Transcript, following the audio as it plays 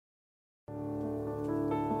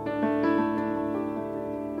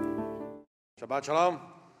Shabbat Shalom.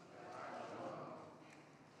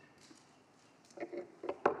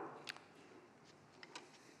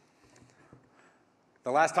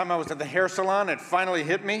 The last time I was at the hair salon, it finally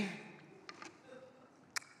hit me.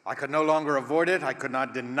 I could no longer avoid it. I could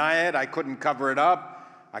not deny it. I couldn't cover it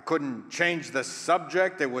up. I couldn't change the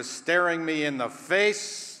subject. It was staring me in the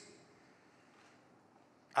face.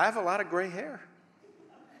 I have a lot of gray hair.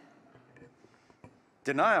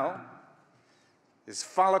 Denial is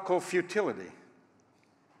follicle futility.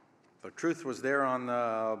 The truth was there on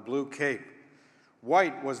the blue cape.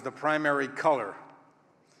 White was the primary color.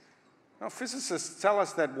 Now, physicists tell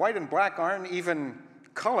us that white and black aren't even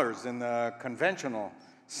colors in the conventional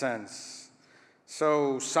sense.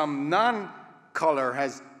 So some non-color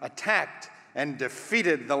has attacked and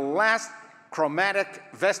defeated the last chromatic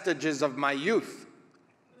vestiges of my youth.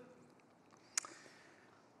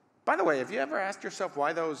 By the way, have you ever asked yourself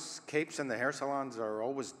why those capes in the hair salons are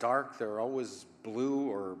always dark? They're always blue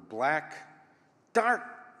or black. Dark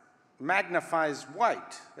magnifies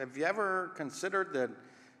white. Have you ever considered that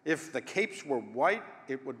if the capes were white,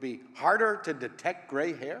 it would be harder to detect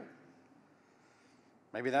gray hair?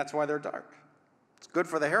 Maybe that's why they're dark. It's good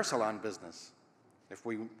for the hair salon business. If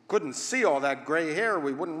we couldn't see all that gray hair,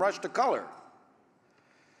 we wouldn't rush to color.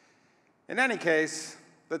 In any case,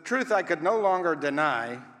 the truth I could no longer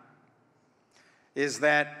deny is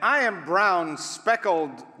that I am brown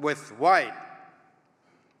speckled with white.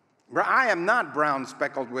 I am not brown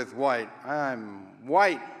speckled with white. I'm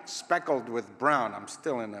white speckled with brown. I'm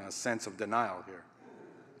still in a sense of denial here.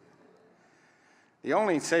 The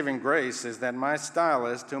only saving grace is that my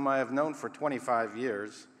stylist, whom I have known for 25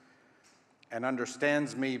 years and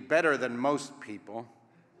understands me better than most people,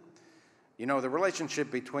 you know, the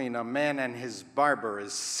relationship between a man and his barber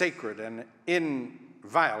is sacred and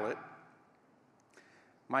inviolate.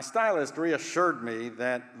 My stylist reassured me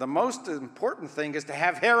that the most important thing is to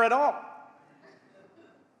have hair at all.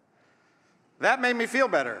 That made me feel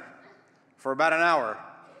better for about an hour.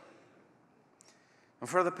 And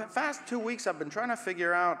for the past 2 weeks, I've been trying to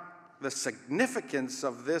figure out the significance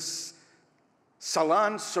of this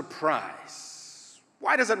Salon surprise.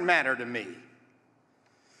 Why does it matter to me?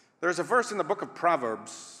 There's a verse in the book of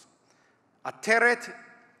Proverbs, Ateret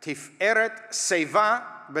tiferet seva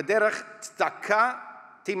bederech tzedakah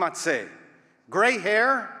timatzeh. Gray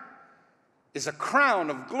hair is a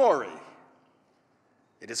crown of glory.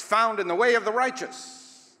 It is found in the way of the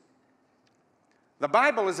righteous. The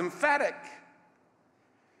Bible is emphatic.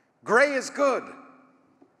 Gray is good.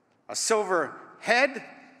 A silver head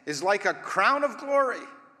is like a crown of glory.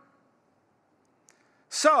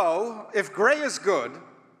 So, if gray is good,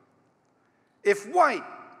 if white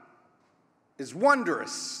is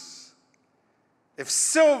wondrous, if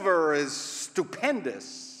silver is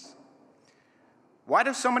stupendous, why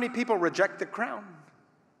do so many people reject the crown?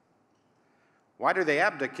 Why do they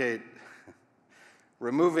abdicate,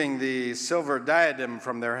 removing the silver diadem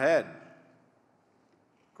from their head?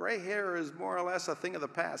 Gray hair is more or less a thing of the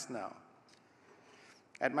past now.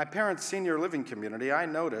 At my parents' senior living community, I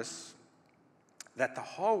notice that the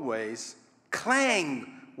hallways clang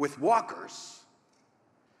with walkers.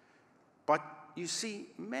 But you see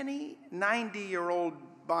many 90-year-old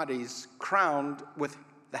bodies crowned with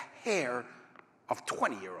the hair of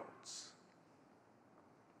 20-year-olds.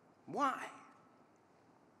 Why?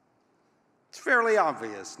 It's fairly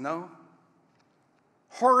obvious, no?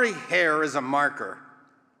 Hoary hair is a marker.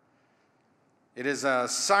 It is a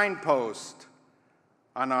signpost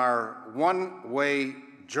on our one-way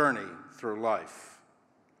journey through life.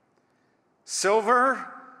 Silver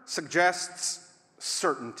suggests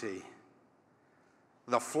certainty.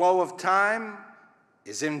 The flow of time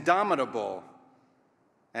is indomitable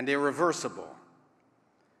and irreversible.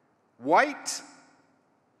 White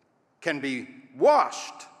can be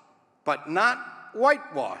washed, but not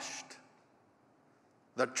whitewashed.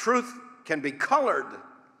 The truth can be colored,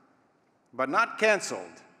 but not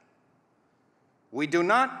canceled. We do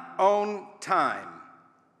not own time.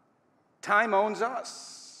 Time owns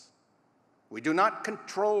us. We do not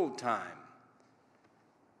control time.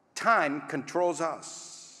 Time controls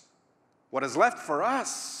us. What is left for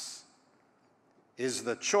us is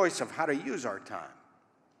the choice of how to use our time.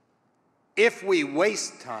 If we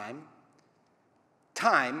waste time,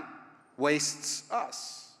 time wastes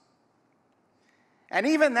us. And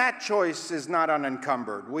even that choice is not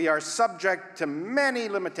unencumbered. We are subject to many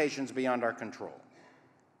limitations beyond our control.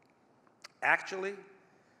 Actually,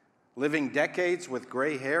 living decades with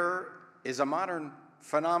gray hair is a modern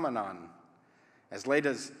phenomenon. As late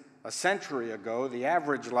as a century ago, the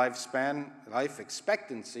average life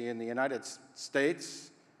expectancy in the United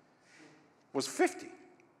States was 50.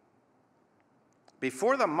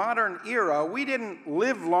 Before the modern era, we didn't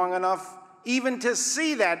live long enough even to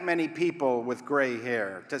see that many people with gray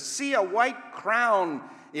hair. To see a white crown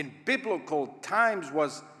in biblical times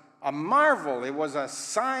was a marvel. It was a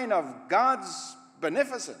sign of God's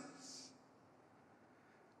beneficence.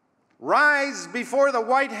 Rise before the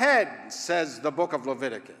white head, says the book of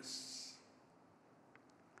Leviticus.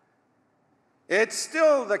 It's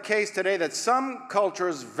still the case today that some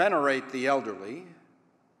cultures venerate the elderly,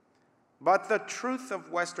 but the truth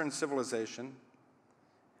of Western civilization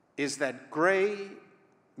is that gray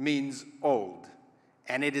means old,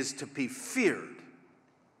 and it is to be feared.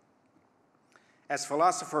 As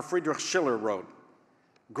philosopher Friedrich Schiller wrote,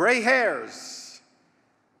 "Gray hairs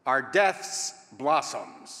are death's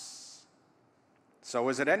blossoms." So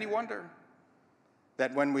is it any wonder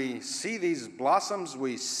that when we see these blossoms,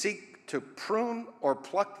 we seek to prune or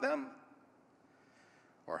pluck them,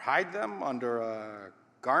 or hide them under a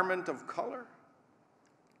garment of color?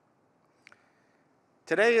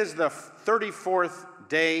 Today is the 34th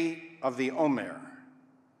day of the Omer.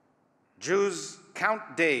 Jews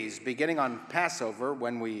count days beginning on Passover.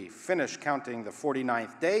 When we finish counting the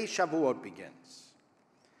 49th day, Shavuot begins.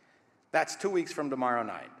 That's 2 weeks from tomorrow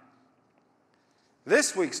night.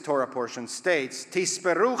 This week's Torah portion states,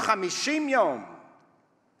 Tisperu chamishim yom,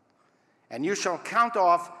 and you shall count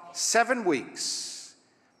off 7 weeks.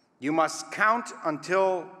 You must count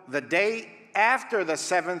until the day after the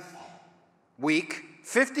 7th week,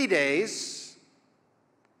 50 days.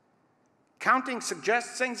 Counting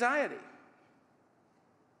suggests anxiety.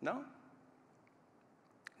 No?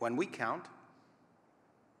 When we count,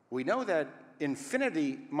 we know that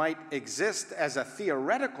infinity might exist as a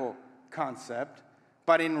theoretical concept,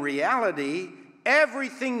 but in reality,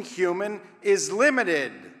 everything human is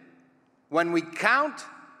limited. When we count,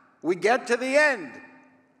 we get to the end.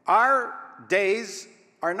 Our days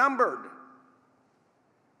are numbered.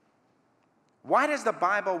 Why does the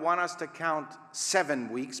Bible want us to count 7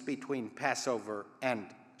 weeks between Passover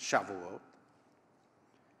and Shavuot?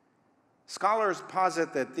 Scholars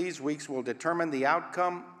posit that these weeks will determine the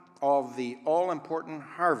outcome of the all-important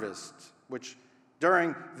harvest, which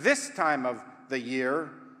during this time of the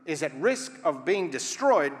year is at risk of being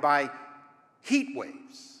destroyed by heat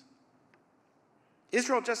waves.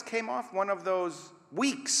 Israel just came off one of those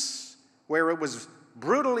weeks where it was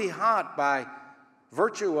brutally hot by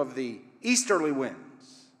virtue of the easterly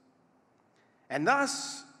winds. And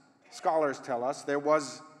thus, scholars tell us, there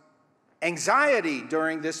was anxiety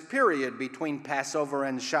during this period between Passover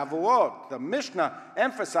and Shavuot. The Mishnah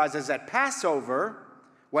emphasizes that Passover,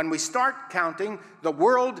 when we start counting, the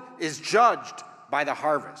world is judged by the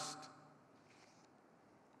harvest.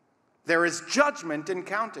 There is judgment in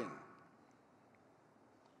counting.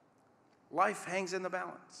 Life hangs in the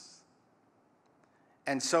balance.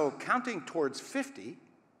 And so counting towards 50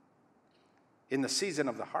 in the season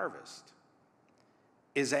of the harvest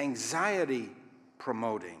is anxiety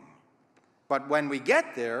promoting. But when we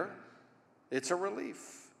get there, it's a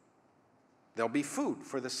relief. There'll be food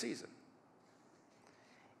for the season.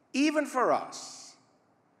 Even for us,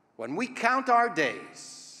 when we count our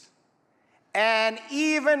days, and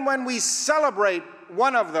even when we celebrate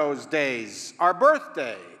one of those days, our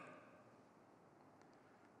birthday,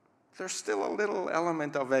 there's still a little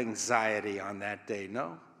element of anxiety on that day,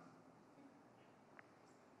 no?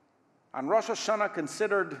 On Rosh Hashanah,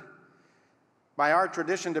 considered by our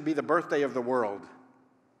tradition to be the birthday of the world,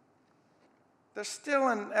 there's still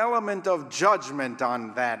an element of judgment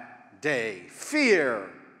on that day, fear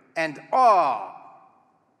and awe.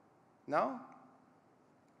 No?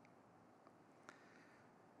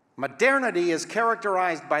 Modernity is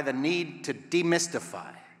characterized by the need to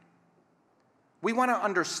demystify. We want to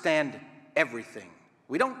understand everything.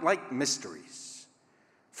 We don't like mysteries.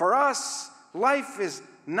 For us, life is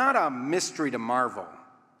not a mystery to marvel,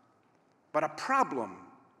 but a problem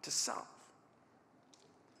to solve.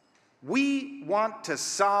 We want to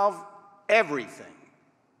solve everything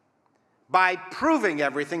by proving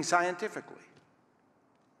everything scientifically.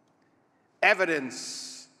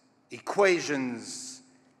 Evidence, equations,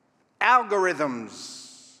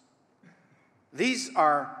 algorithms. These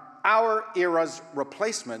are our era's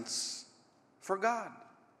replacements for God.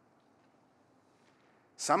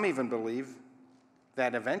 Some even believe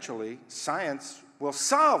that eventually science will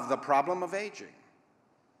solve the problem of aging.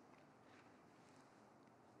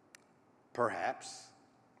 Perhaps.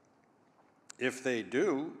 If they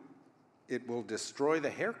do, it will destroy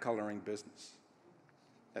the hair coloring business,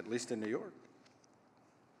 at least in New York.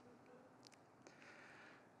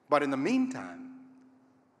 But in the meantime,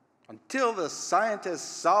 until the scientists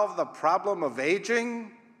solve the problem of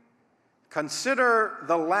aging, consider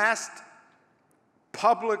the last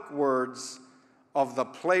public words of the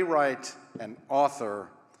playwright and author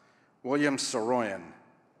William Saroyan.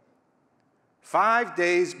 5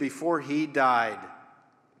 days before he died,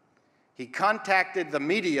 he contacted the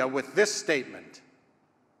media with this statement: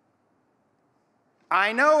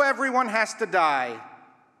 "I know everyone has to die,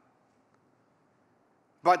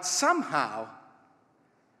 but somehow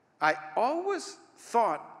I always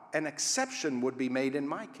thought an exception would be made in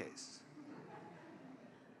my case.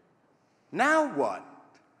 Now what?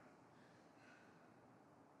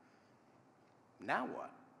 Now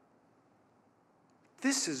what?"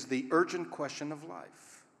 This is the urgent question of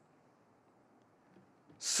life.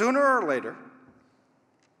 Sooner or later,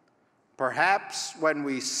 perhaps when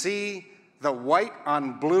we see the white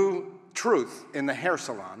on blue truth in the hair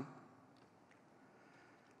salon,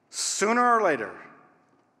 sooner or later,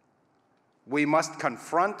 we must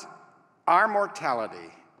confront our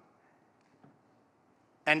mortality.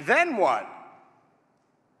 And then what?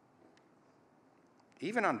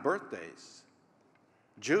 Even on birthdays,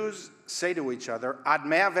 Jews say to each other, "Ad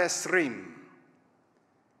 120,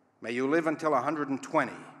 may you live until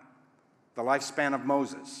 120, the lifespan of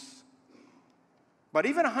Moses." But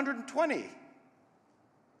even 120,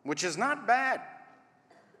 which is not bad,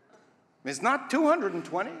 it's not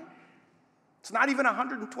 220, it's not even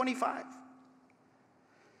 125.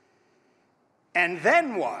 And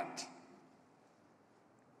then what?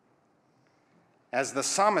 As the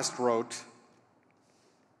psalmist wrote,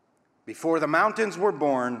 "Before the mountains were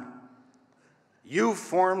born, you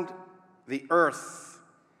formed the earth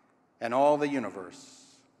and all the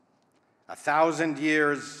universe. 1,000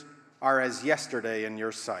 years are as yesterday in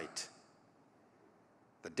your sight.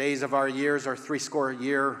 The days of our years are 80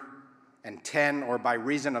 years and 10, or by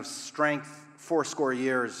reason of strength, 80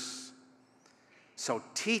 years. So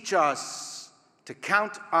teach us to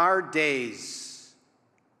count our days,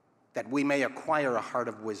 that we may acquire a heart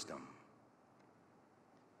of wisdom."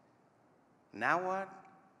 Now what?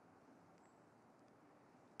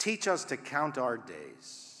 Teach us to count our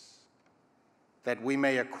days, that we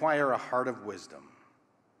may acquire a heart of wisdom.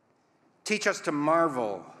 Teach us to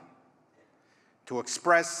marvel, to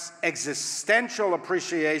express existential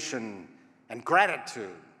appreciation and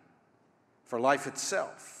gratitude for life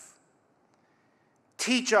itself.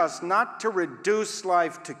 Teach us not to reduce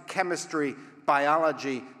life to chemistry,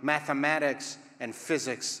 biology, mathematics, and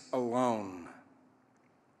physics alone.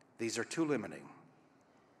 These are too limiting.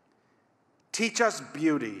 Teach us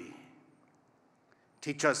beauty.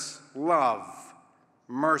 Teach us love,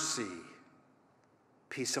 mercy,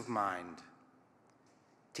 peace of mind.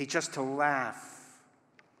 Teach us to laugh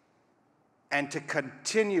and to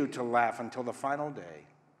continue to laugh until the final day.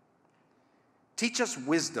 Teach us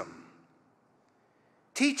wisdom.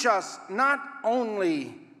 Teach us not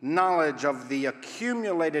only knowledge of the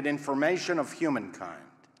accumulated information of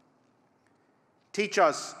humankind. Teach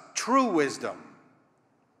us true wisdom,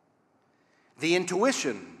 the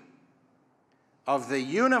intuition of the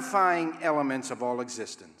unifying elements of all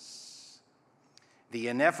existence, the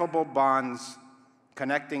ineffable bonds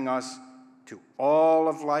connecting us to all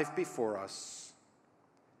of life before us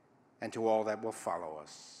and to all that will follow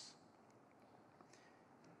us.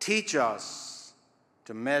 Teach us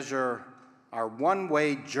to measure our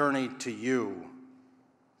one-way journey to you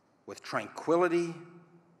with tranquility,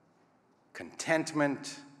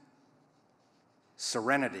 contentment,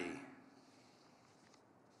 serenity,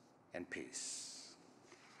 and peace.